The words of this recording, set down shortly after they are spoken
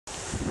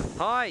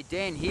Hi,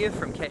 Dan here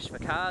from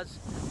Cash4Cars.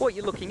 What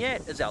you're looking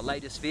at is our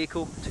latest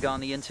vehicle to go on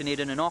the internet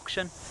in an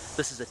auction.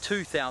 This is a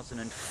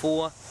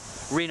 2004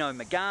 Renault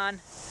Megane.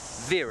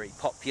 Very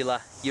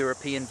popular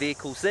European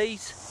vehicles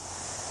these.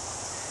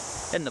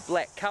 In the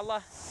black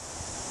colour.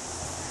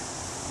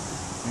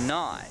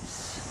 Nice.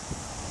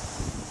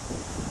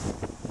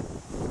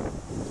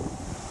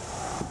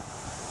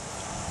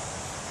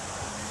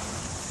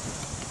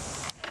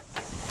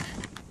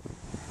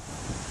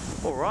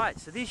 Alright,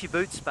 so there's your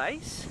boot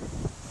space.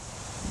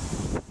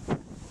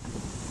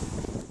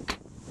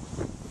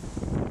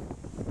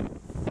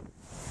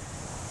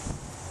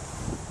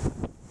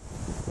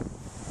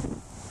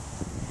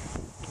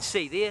 You can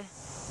see there,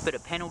 bit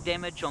of panel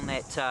damage on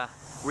that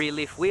rear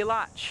left wheel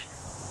arch.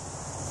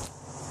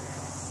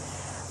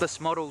 This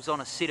model's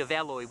on a set of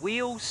alloy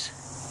wheels.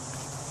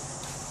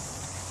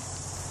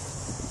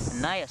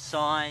 And they are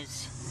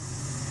size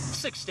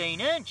 16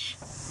 inch.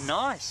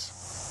 Nice.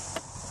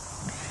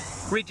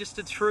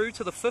 Registered through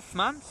to the 5th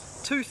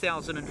month,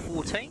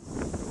 2014.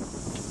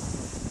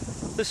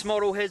 This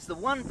model has the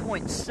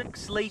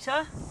 1.6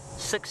 litre,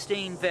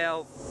 16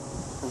 valve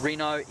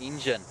Renault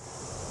engine.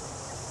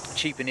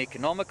 Cheap and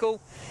economical.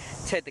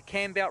 It's had the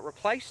cam belt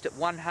replaced at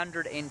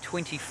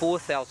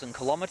 124,000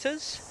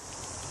 kilometres.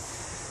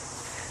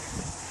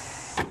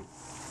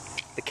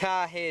 The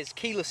car has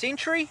keyless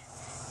entry.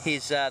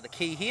 Here's the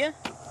key here.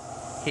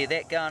 Hear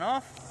that going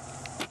off.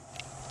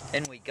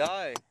 In we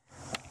go.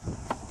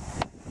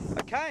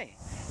 Okay,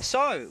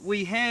 so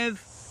we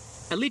have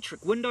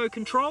electric window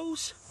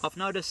controls. I've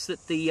noticed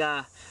that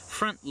the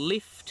front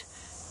left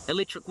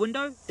electric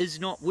window is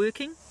not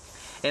working.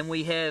 And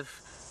we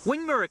have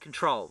wing mirror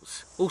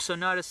controls. Also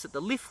notice that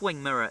the left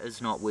wing mirror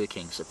is not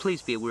working, so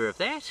please be aware of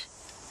that.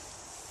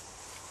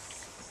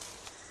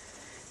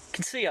 You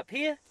can see up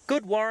here,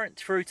 good warrant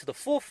through to the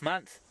 4th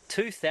month,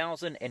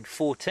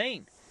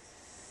 2014.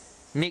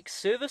 Next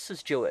service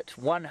is due at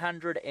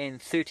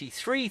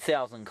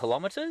 133,000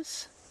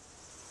 kilometres.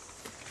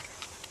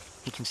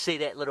 You can see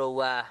that little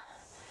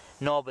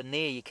knob in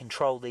there, you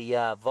control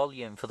the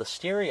volume for the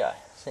stereo.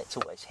 So that's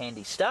always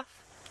handy stuff.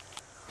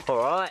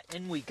 Alright,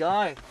 in we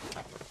go.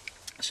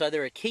 So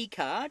there a key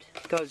card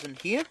goes in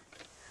here.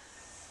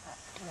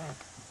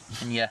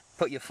 And you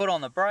put your foot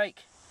on the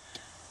brake,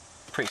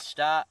 press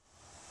start.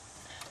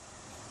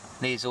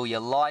 There's all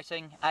your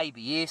lighting,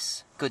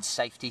 ABS, good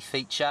safety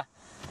feature.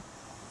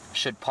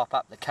 Should pop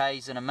up the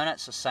K's in a minute,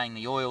 so saying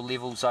the oil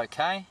level's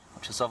okay,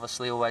 which is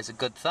obviously always a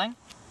good thing.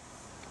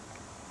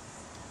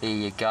 There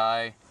you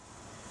go.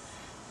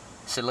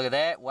 So look at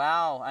that,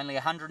 wow, only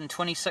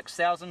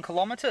 126,000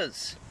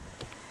 kilometres.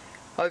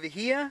 Over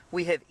here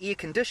we have air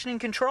conditioning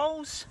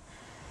controls,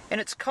 and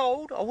it's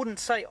cold. I wouldn't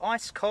say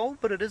ice cold,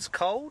 but it is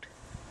cold.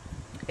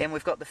 And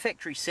we've got the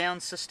factory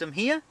sound system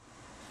here.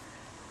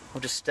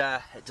 We'll just,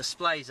 it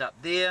displays up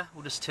there,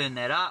 we'll just turn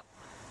that up.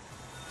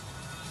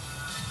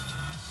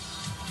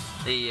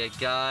 There you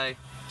go,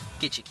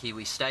 get your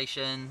Kiwi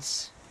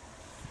stations.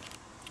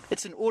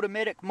 It's an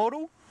automatic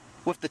model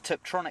with the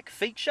Tiptronic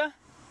feature,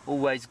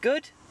 always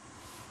good.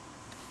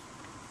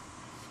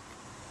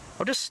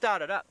 I'll just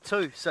start it up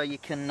too so you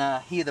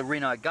can hear the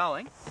Renault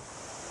going.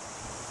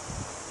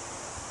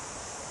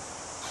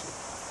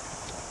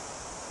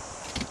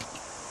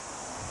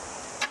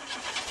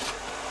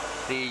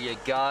 There you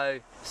go,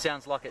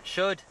 sounds like it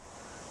should.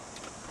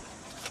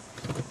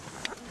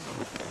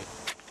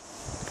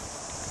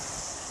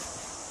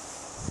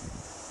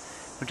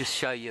 We'll just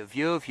show you a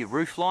view of your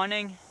roof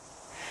lining.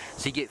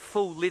 So you get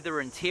full leather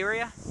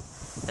interior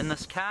in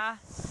this car,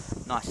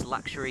 nice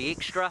luxury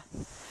extra.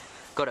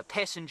 Got a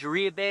passenger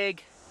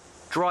airbag,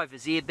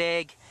 driver's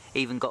airbag,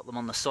 even got them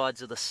on the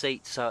sides of the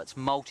seat, so it's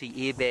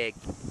multi-airbag.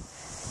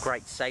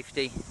 Great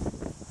safety.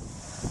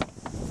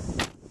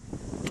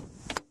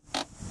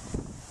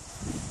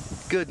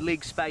 Good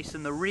leg space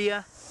in the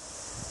rear.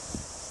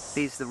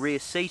 There's the rear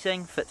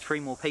seating, fit 3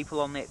 more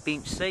people on that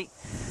bench seat.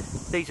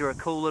 These are a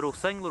cool little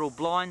thing, little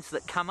blinds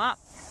that come up.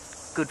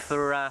 Good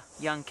for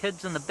young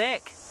kids in the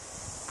back,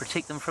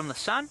 protect them from the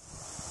sun.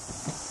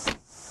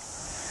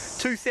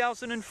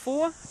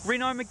 2004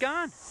 Renault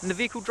Megane, and the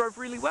vehicle drove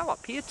really well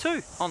up here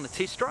too on the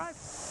test drive.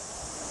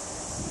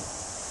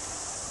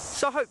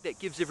 So I hope that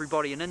gives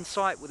everybody an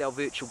insight with our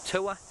virtual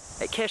tour.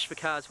 At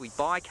Cash4Cars we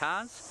buy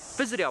cars.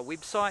 Visit our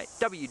website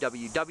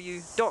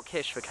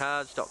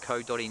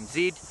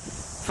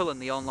www.cash4cars.co.nz. Fill in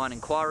the online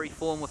inquiry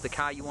form with the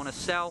car you want to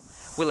sell.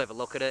 We'll have a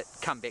look at it,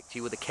 come back to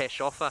you with a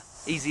cash offer.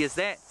 Easy as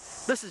that.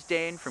 This is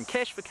Dan from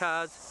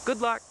Cash4Cars.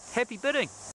 Good luck, happy bidding.